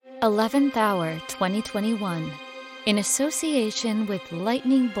11th Hour 2021, in association with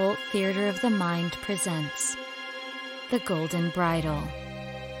Lightning Bolt Theater of the Mind, presents The Golden Bridle,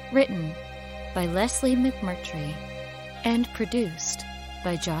 written by Leslie McMurtry and produced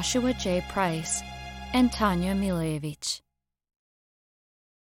by Joshua J. Price and Tanya Milevich.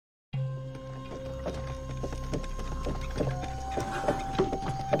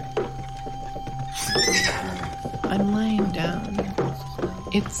 I'm laying down.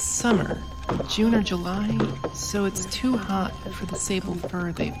 It's summer, June or July, so it's too hot for the sable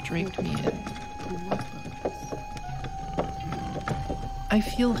fur they've draped me in. I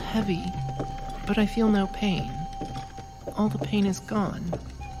feel heavy, but I feel no pain. All the pain is gone.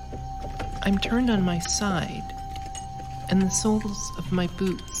 I'm turned on my side, and the soles of my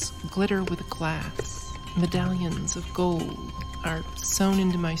boots glitter with glass. Medallions of gold are sewn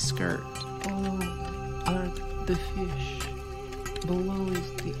into my skirt. Oh, are the fish. Below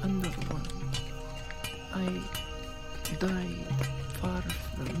is the underworld. I died far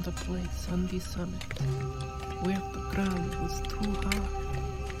from the place on the summit, where the ground was too hard.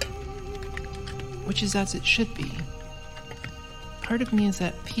 Which is as it should be. Part of me is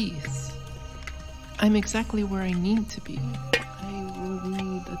at peace. I'm exactly where I need to be. I will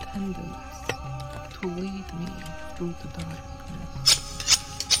need attendants to lead me through the darkness.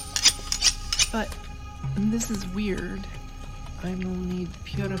 But this is weird. I will need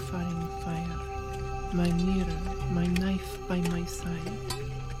purifying fire, my mirror, my knife by my side,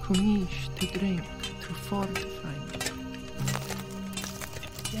 kumish to drink, to fortify me.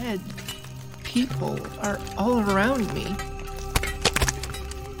 Dead people are all around me.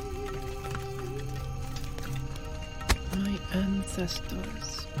 My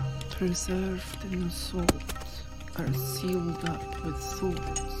ancestors, preserved in swords, are sealed up with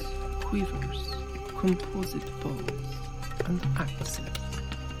swords, quivers, composite bows, and axes.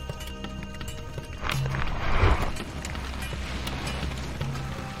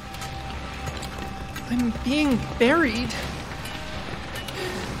 I'm being buried.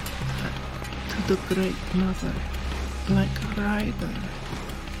 To the Great Mother, like a rider,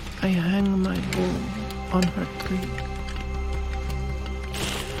 I hang my bow on her tree.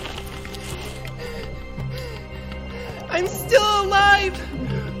 I'm still alive!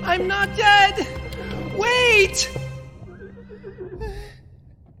 I'm not dead! Wait!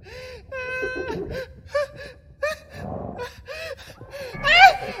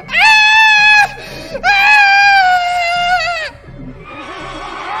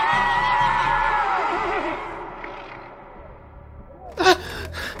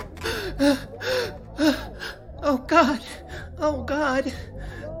 Oh God,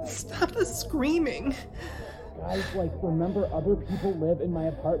 stop the screaming. Guys, remember other people live in my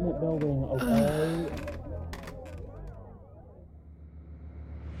apartment building, okay?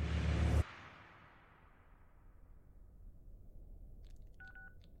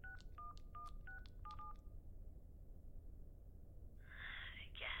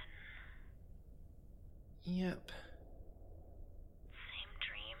 Yep. Same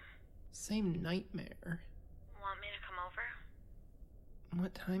dream? Same nightmare. Want me to come over?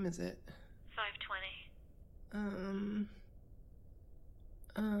 What time is it? 5:20.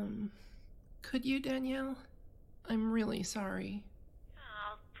 Could you, Danielle? I'm really sorry.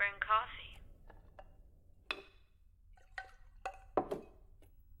 I'll bring coffee.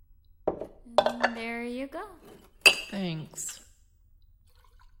 And there you go. Thanks.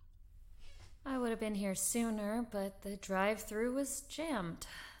 I would have been here sooner, but the drive-thru was jammed.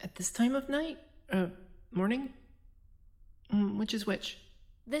 At this time of night? Morning? Which is which?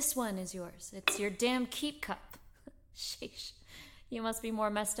 This one is yours. It's your damn keep cup. Sheesh. You must be more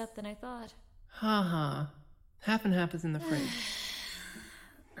messed up than I thought. Ha. Half and half is in the fridge.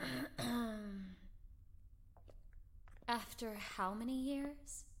 After how many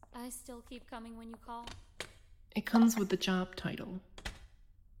years? I still keep coming when you call. It comes with the job title.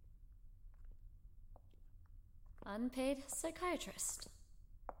 Unpaid psychiatrist.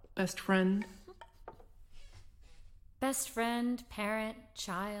 Best friend. Best friend, parent,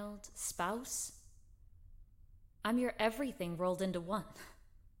 child, spouse. I'm your everything rolled into one.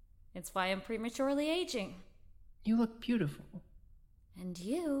 It's why I'm prematurely aging. You look beautiful. And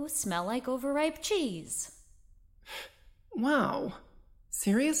you smell like overripe cheese. Wow.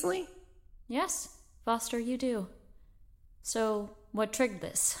 Seriously? Yes, Foster, you do. So, what triggered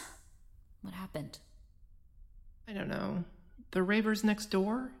this? What happened? I don't know. The ravers next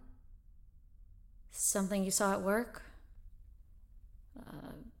door? Something you saw at work?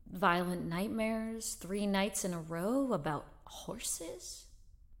 Violent nightmares 3 nights in a row about horses?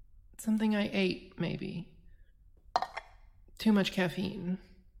 Something I ate, maybe. Too much caffeine.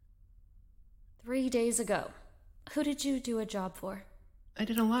 3 days ago. Who did you do a job for? I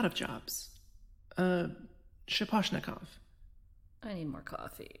did a lot of jobs. Shaposhnikov. I need more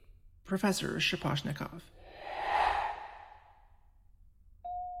coffee. Professor Shaposhnikov.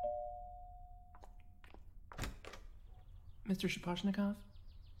 Mr. Shaposhnikov?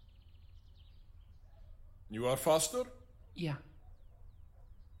 You are Foster? Yeah.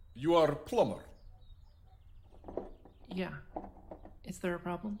 You are plumber? Yeah. Is there a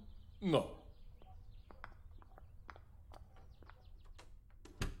problem? No.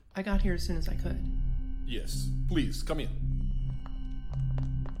 I got here as soon as I could. Yes. Please, come in.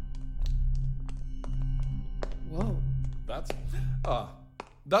 Whoa.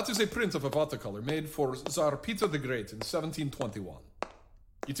 That is a print of a watercolor made for Tsar Peter the Great in 1721.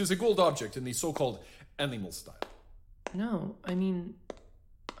 It is a gold object in the so-called animal style. No, I mean,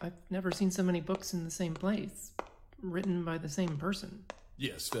 I've never seen so many books in the same place, written by the same person.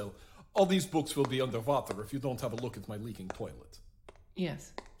 Yes, well, all these books will be underwater if you don't have a look at my leaking toilet.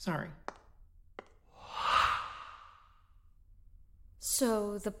 Yes, sorry.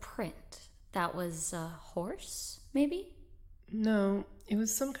 So the print, that was a horse, maybe? No, it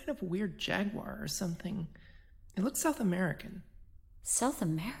was some kind of weird jaguar or something. It looked South American. South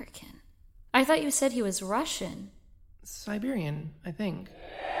American? I thought you said he was Russian. Siberian, I think.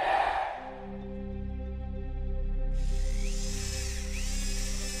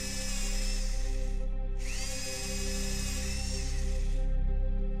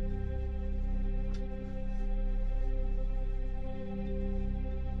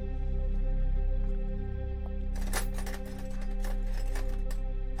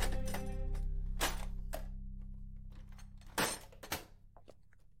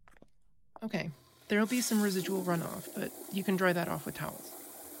 Okay, there'll be some residual runoff, but you can dry that off with towels.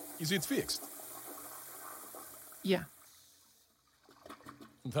 Is it fixed? Yeah.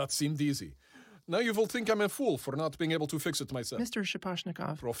 That seemed easy. Now you will think I'm a fool for not being able to fix it myself. Mr.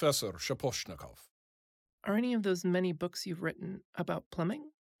 Shaposhnikov, Professor Shaposhnikov. are any of those many books you've written about plumbing?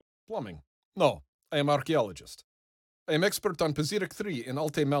 Plumbing? No, I am archaeologist. I am expert on Pacific 3 in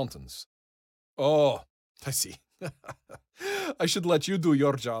Altai Mountains. Oh, I see. I should let you do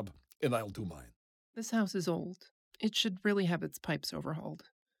your job, and I'll do mine. This house is old. It should really have its pipes overhauled.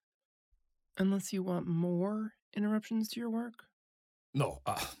 Unless you want more interruptions to your work? No,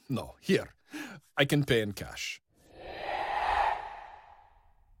 here. I can pay in cash.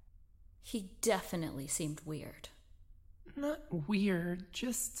 He definitely seemed weird. Not weird,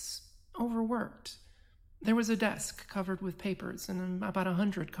 just overworked. There was a desk covered with papers and about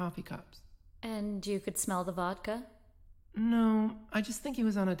 100 coffee cups. And you could smell the vodka? No, I just think he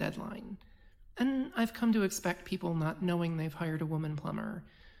was on a deadline. And I've come to expect people not knowing they've hired a woman plumber.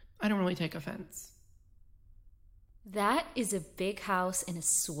 I don't really take offense. That is a big house in a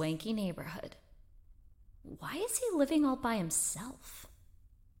swanky neighborhood. Why is he living all by himself?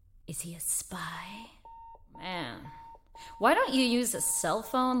 Is he a spy? Man, why don't you use a cell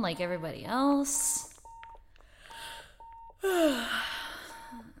phone like everybody else?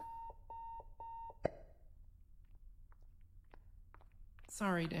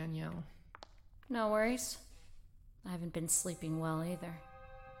 Sorry, Danielle. No worries. I haven't been sleeping well either.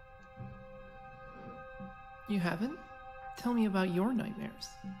 You haven't? Tell me about your nightmares.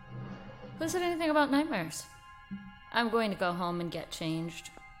 Who said anything about nightmares? I'm going to go home and get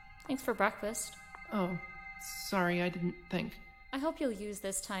changed. Thanks for breakfast. Oh, sorry, I didn't think. I hope you'll use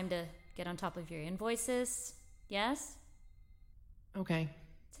this time to get on top of your invoices. Yes? Okay.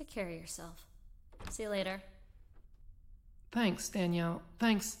 Take care of yourself. See you later. Thanks, Danielle.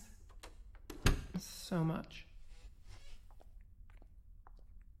 Thanks so much.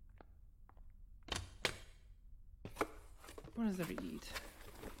 What does every eat?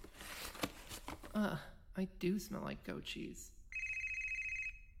 I do smell like goat cheese.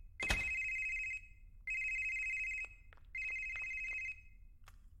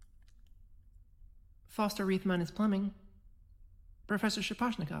 Foster Reithman is plumbing. Professor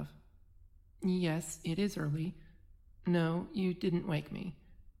Shaposhnikov. Yes, it is early. No, you didn't wake me.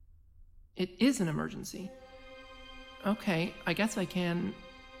 It is an emergency. Okay, I guess I can.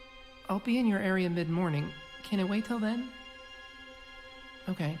 I'll be in your area mid-morning. Can it wait till then?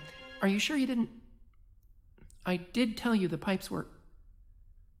 Okay. Are you sure you didn't... I did tell you the pipes were...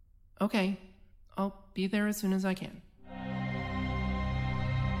 Okay. I'll be there as soon as I can.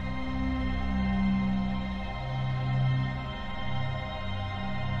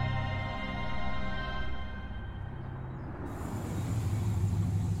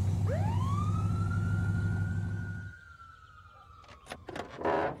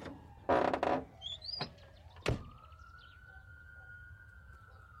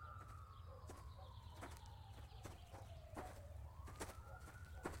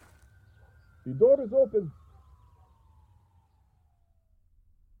 The door is open.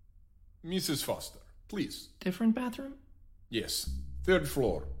 Mrs. Foster, please. Different bathroom? Yes, 3rd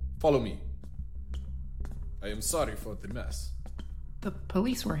floor. Follow me. I am sorry for the mess. The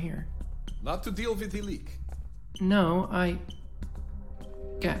police were here. Not to deal with the leak. No, I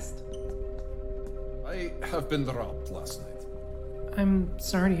guessed. I have been robbed last night. I'm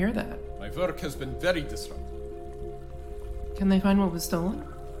sorry to hear that. My work has been very disrupted. Can they find what was stolen?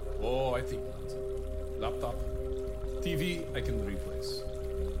 Oh, I think not. Laptop, TV, I can replace.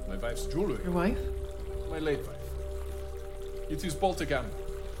 My wife's jewelry. Your wife? My late wife. It is Baltic Amber.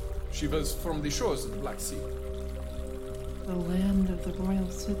 She was from the shores of the Black Sea. The land of the Royal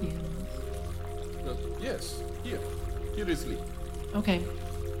Scythians. Yes, here. Here is Lee. Okay,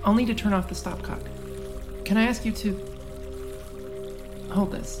 I'll need to turn off the stopcock. Can I ask you to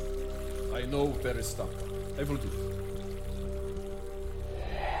hold this? I know where is stop. I will do it.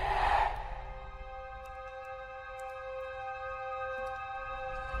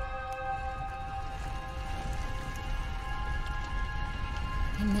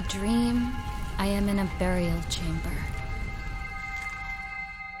 In the dream, I am in a burial chamber.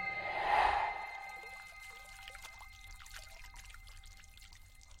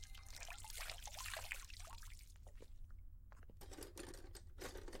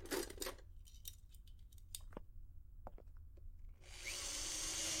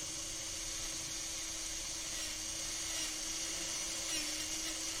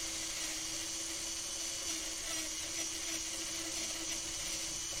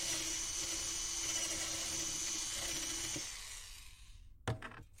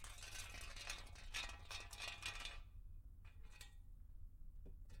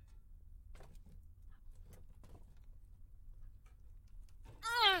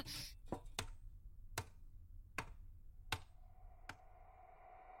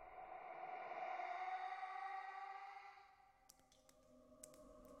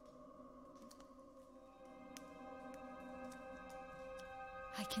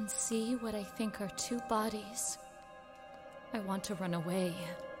 I can see what I think are 2 bodies. I want to run away,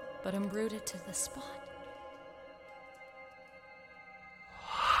 but I'm rooted to the spot.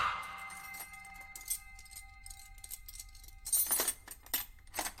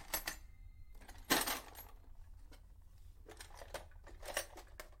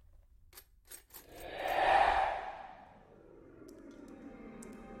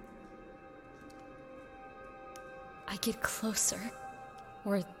 I get closer.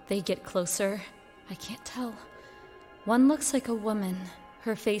 Or they get closer. I can't tell. One looks like a woman.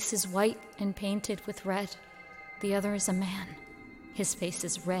 Her face is white and painted with red. The other is a man. His face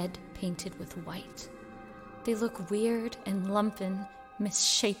is red, painted with white. They look weird and lumpen,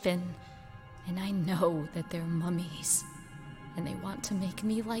 misshapen. And I know that they're mummies. And they want to make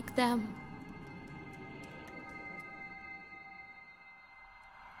me like them.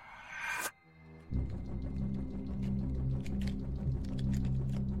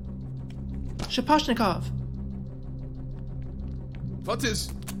 Shaposhnikov! What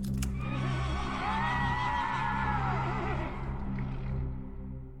is?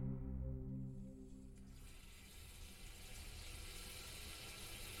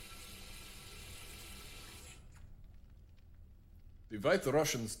 The White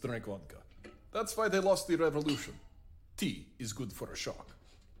Russians drank vodka. That's why they lost the revolution. Tea is good for a shock.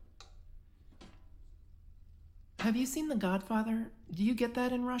 Have you seen The Godfather? Do you get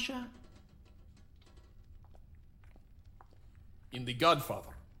that in Russia? In The Godfather,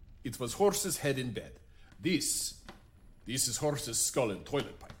 it was horse's head in bed. This is horse's skull and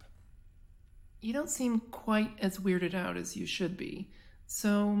toilet pipe. You don't seem quite as weirded out as you should be.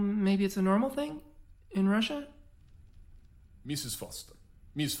 So maybe it's a normal thing? In Russia? Mrs. Foster.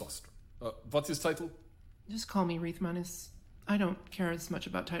 Miss Foster. What's his title? Just call me Reithmanis. I don't care as much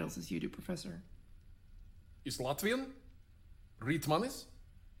about titles as you do, Professor. Is Latvian? Ritmanis?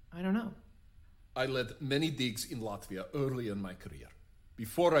 I don't know. I led many digs in Latvia early in my career,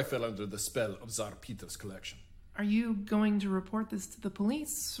 before I fell under the spell of Tsar Peter's collection. Are you going to report this to the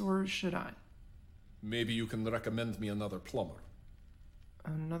police, or should I? Maybe you can recommend me another plumber.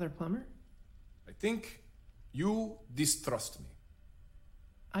 Another plumber? I think you distrust me.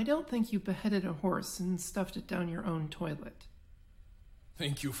 I don't think you beheaded a horse and stuffed it down your own toilet.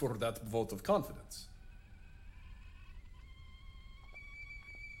 Thank you for that vote of confidence.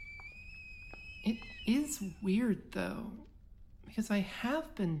 It is weird, though, because I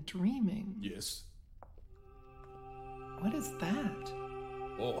have been dreaming. Yes. What is that?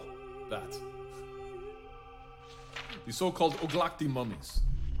 Oh, that. The so-called Oglakti mummies.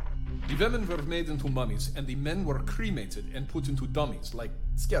 The women were made into mummies, and the men were cremated and put into dummies, like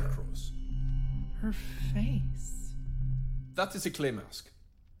scarecrows. Her face. That is a clay mask.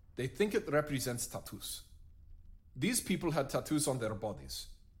 They think it represents tattoos. These people had tattoos on their bodies.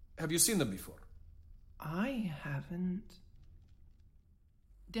 Have you seen them before? I haven't.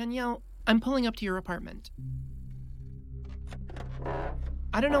 Danielle, I'm pulling up to your apartment.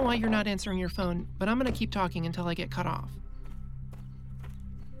 I don't know why you're not answering your phone, but I'm going to keep talking until I get cut off.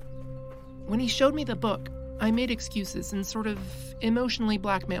 When he showed me the book, I made excuses and sort of emotionally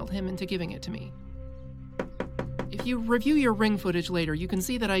blackmailed him into giving it to me. If you review your Ring footage later, you can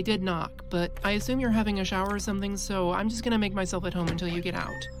see that I did knock, but I assume you're having a shower or something, so I'm just going to make myself at home until you get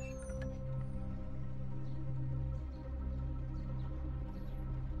out.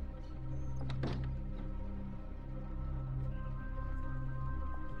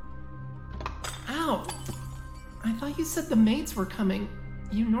 Ow! I thought you said the maids were coming.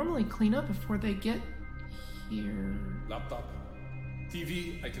 You normally clean up before they get here. Laptop.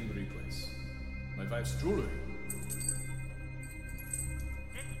 TV I can replace. My wife's jewelry. This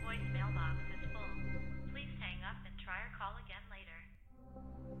voicemail box is full. Please hang up and try or call again later.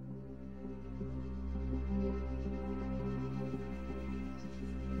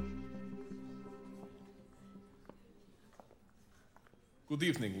 Good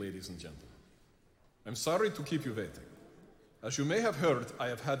evening, ladies and gentlemen. I'm sorry to keep you waiting. As you may have heard, I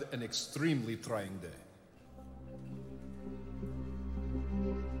have had an extremely trying day.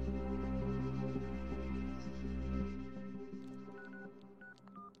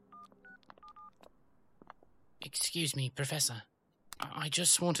 Excuse me, Professor. I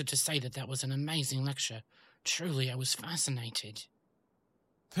just wanted to say that was an amazing lecture. Truly, I was fascinated.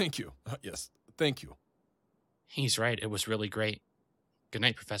 Thank you. Yes, thank you. He's right, it was really great. Good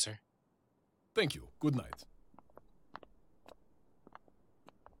night, Professor. Thank you. Good night.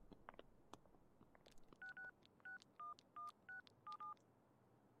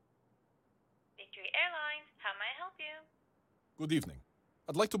 Victory Airlines, how may I help you? Good evening.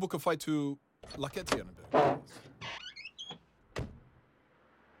 I'd like to book a flight to Ekaterinburg.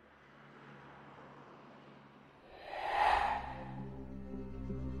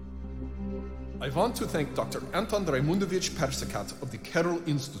 I want to thank Dr. Anton Raimundovich Persikat of the Carroll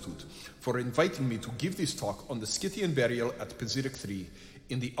Institute for inviting me to give this talk on the Scythian burial at Pazyryk III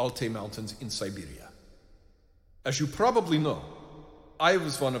in the Altai Mountains in Siberia. As you probably know, I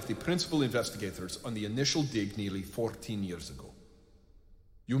was one of the principal investigators on the initial dig nearly 14 years ago.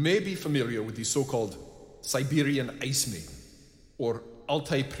 You may be familiar with the so-called Siberian Ice Maiden, or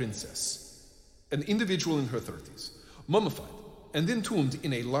Altai Princess, an individual in her 30s, mummified and entombed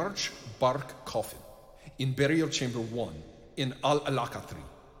in a large bark coffin in Burial Chamber 1 in Al-Alakatri.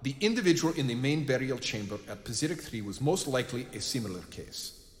 The individual in the main burial chamber at Pazyryk III was most likely a similar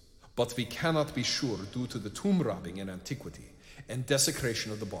case. But we cannot be sure due to the tomb robbing in antiquity and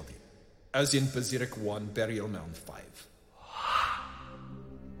desecration of the body, as in Pazyryk 1 Burial Mound 5.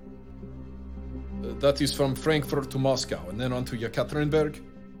 That is from Frankfurt to Moscow and then on to Yekaterinburg.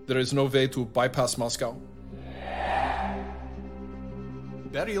 There is no way to bypass Moscow.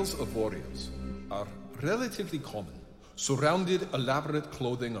 Burials of warriors are relatively common, surrounded elaborate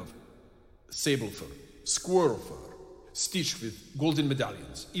clothing of sable fur, squirrel fur, stitched with golden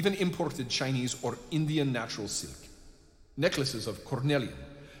medallions, even imported Chinese or Indian natural silk, necklaces of cornelian,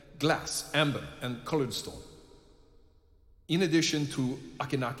 glass, amber, and colored stone. In addition to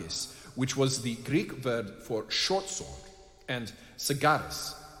akinakis, which was the Greek word for short sword, and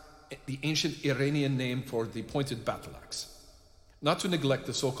sagaris, the ancient Iranian name for the pointed battle axe. Not to neglect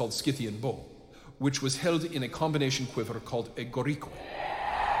the so-called Scythian bow, which was held in a combination quiver called a gorikoi.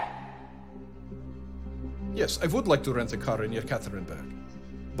 Yes, I would like to rent a car in Yekaterinburg,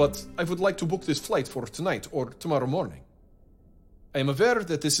 but I would like to book this flight for tonight or tomorrow morning. I am aware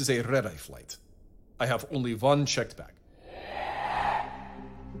that this is a red-eye flight. I have only one checked bag.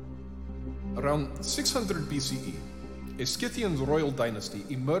 Around 600 BCE, a Scythian royal dynasty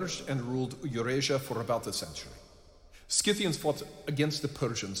emerged and ruled Eurasia for about a century. Scythians fought against the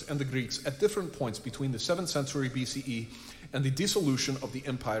Persians and the Greeks at different points between the 7th century BCE and the dissolution of the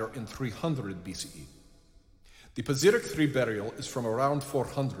empire in 300 BCE. The Pazyryk III burial is from around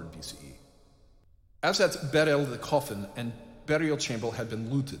 400 BCE. As at Burial, the coffin and burial chamber had been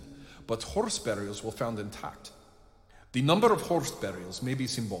looted, but horse burials were found intact. The number of horse burials may be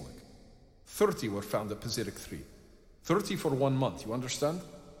symbolic. 30 were found at Pazyryk III. 30 for 1 month, you understand?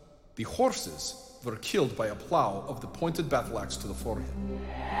 The horses were killed by a plow of the pointed battle axe to the forehead.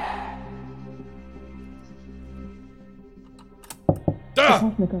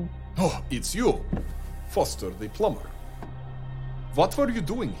 Ah! Oh, it's you, Foster the plumber. What were you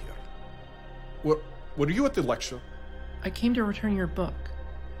doing here? Were you at the lecture? I came to return your book.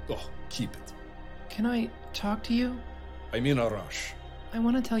 Oh, keep it. Can I talk to you? I'm in a rush. I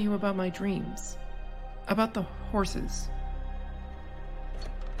want to tell you about my dreams. About the horses.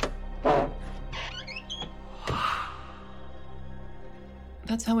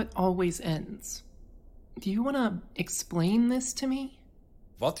 That's how it always ends. Do you want to explain this to me?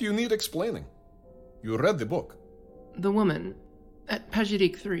 What do you need explaining? You read the book. The woman at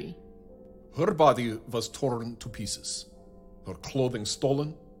Pajirik 3. Her body was torn to pieces. Her clothing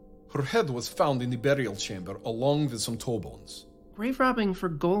stolen. Her head was found in the burial chamber along with some toe bones. Grave robbing for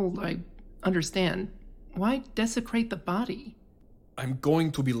gold, I understand. Why desecrate the body? I'm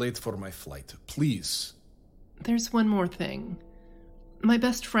going to be late for my flight. Please. There's one more thing. My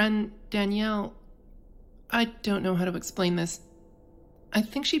best friend, Danielle, I don't know how to explain this. I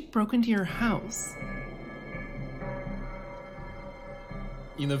think she broke into your house.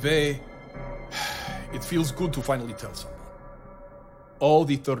 In a way, it feels good to finally tell someone. All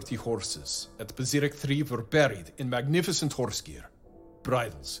the 30 horses at Pazirik 3 were buried in magnificent horse gear.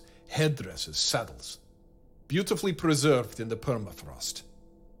 Bridles, headdresses, saddles. Beautifully preserved in the permafrost.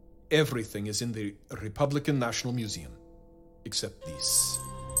 Everything is in the Republican National Museum, except this.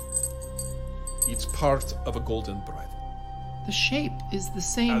 It's part of a Golden Bridle. The shape is the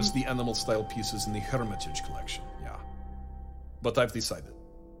same as the animal-style pieces in the Hermitage collection, yeah. But I've decided.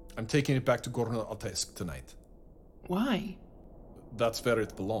 I'm taking it back to Gorno-Altaisk tonight. Why? That's where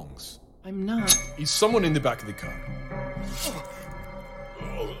it belongs. I'm not. Is someone in the back of the car?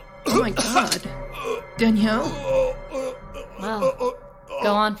 Oh my god. Danielle? Well,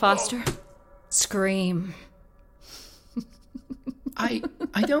 go on, Foster. Scream. I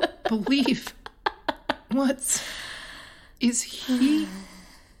don't believe. Is he?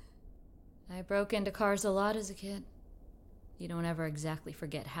 I broke into cars a lot as a kid. You don't ever exactly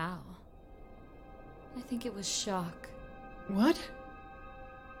forget how. I think it was shock. What?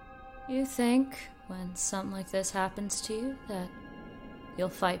 You think, when something like this happens to you, that you'll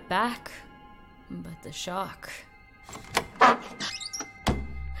fight back, but the shock...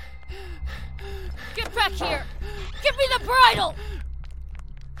 Get back here! Give me the bridle!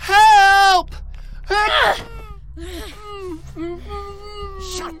 Help! Shut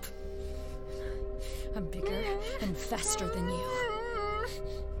up! I'm bigger and faster than you.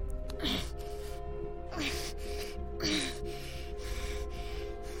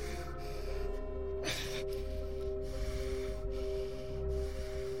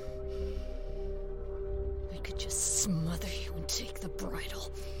 I could just smother you and take the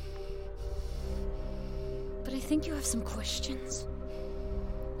bridle. But I think you have some questions.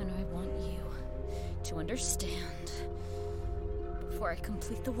 And I want you to understand before I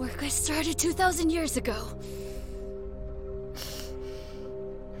complete the work I started 2,000 years ago.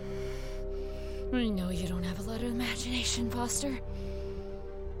 I know you don't have a lot of imagination, Foster.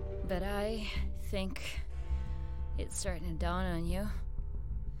 But I think it's starting to dawn on you.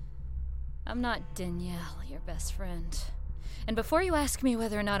 I'm not Danielle, your best friend. And before you ask me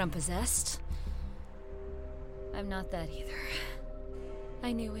whether or not I'm possessed, I'm not that either.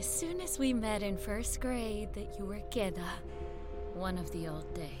 I knew as soon as we met in first grade that you were Keda, one of the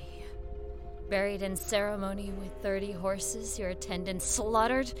old day. Buried in ceremony with 30 horses, your attendants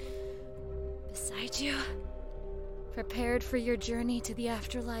slaughtered. Beside you, prepared for your journey to the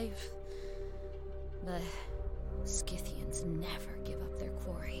afterlife. The Scythians never give up their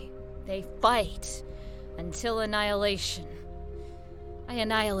quarry. They fight until annihilation. I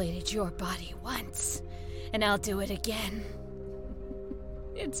annihilated your body once, and I'll do it again.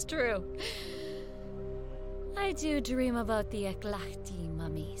 It's true. I do dream about the Eklahti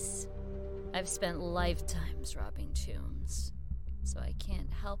mummies. I've spent lifetimes robbing tombs, so I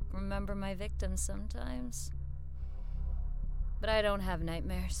can't help remember my victims sometimes. But I don't have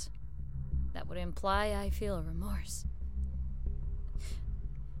nightmares. That would imply I feel remorse.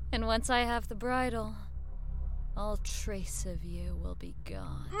 And once I have the bridle, all trace of you will be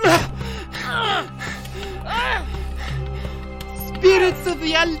gone. Spirits of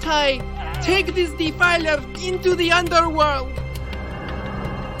the Altai, take this defiler into the underworld!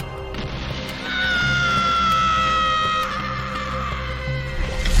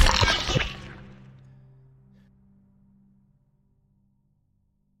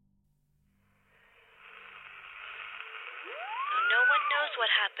 one knows what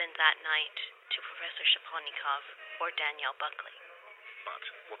happened that night to Professor Shaponikov or Danielle Buckley. But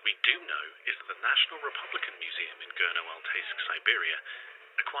what we do know is that the National Republican Museum in Gorno-Altaisk, Siberia,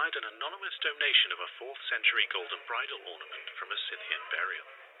 acquired an anonymous donation of a 4th century golden bridle ornament from a Scythian burial.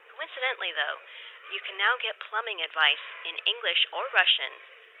 Coincidentally, though, you can now get plumbing advice in English or Russian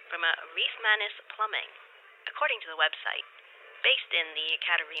from a Reefmanis Plumbing. According to the website, based in the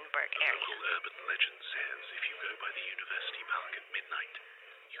Ekaterinburg The area. local urban legend says if you go by the University Park at midnight,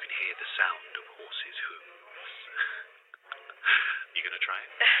 you can hear the sound of horses' hooves. You gonna try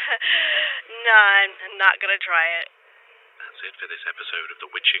it? No, I'm not gonna try it. That's it for this episode of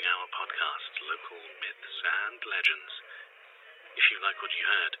the Witching Hour podcast, Local Myths and Legends. If you like what you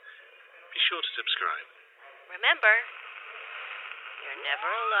heard, be sure to subscribe. Remember, you're never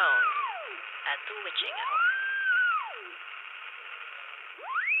alone at the witching hour.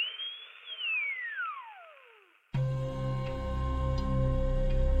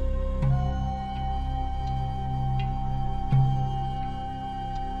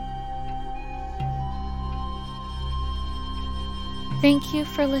 Thank you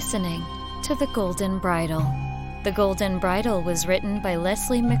for listening to The Golden Bridle. The Golden Bridle was written by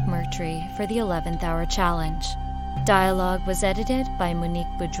Leslie McMurtry for the 11th Hour Challenge. Dialogue was edited by Monique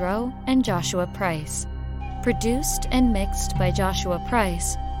Boudreau and Joshua Price. Produced and mixed by Joshua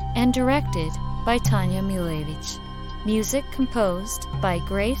Price and directed by Tanya Milevich. Music composed by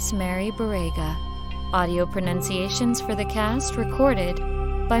Grace Mary Borrega. Audio pronunciations for the cast recorded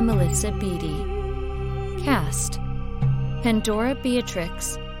by Melissa Beatty. Cast: Pandora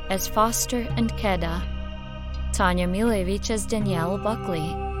Beatrix as Foster and Keda, Tanya Milevich as Danielle Buckley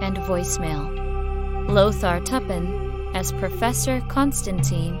and voicemail, Lothar Tuppen as Professor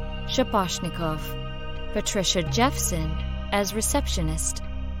Konstantin Shaposhnikov, Patricia Jeffson as receptionist,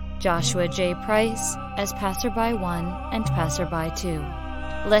 Joshua J. Price as Passerby 1 and Passerby 2,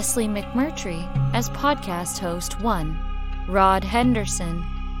 Leslie McMurtry as Podcast Host 1, Rod Henderson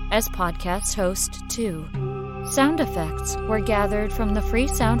as Podcast Host 2. Sound effects were gathered from the Free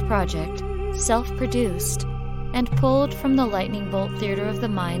Sound Project, self-produced, and pulled from the Lightning Bolt Theater of the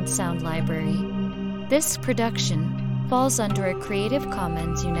Mind Sound Library. This production falls under a Creative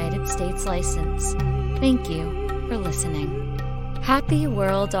Commons United States license. Thank you for listening. Happy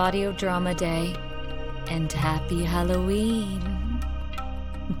World Audio Drama Day, and Happy Halloween!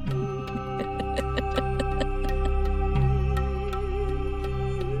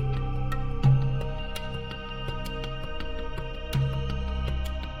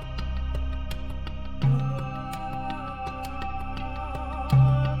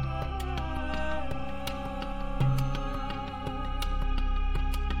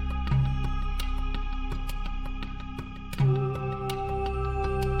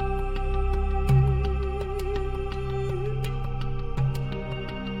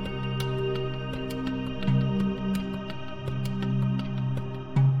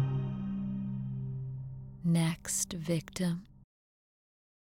 Next victim.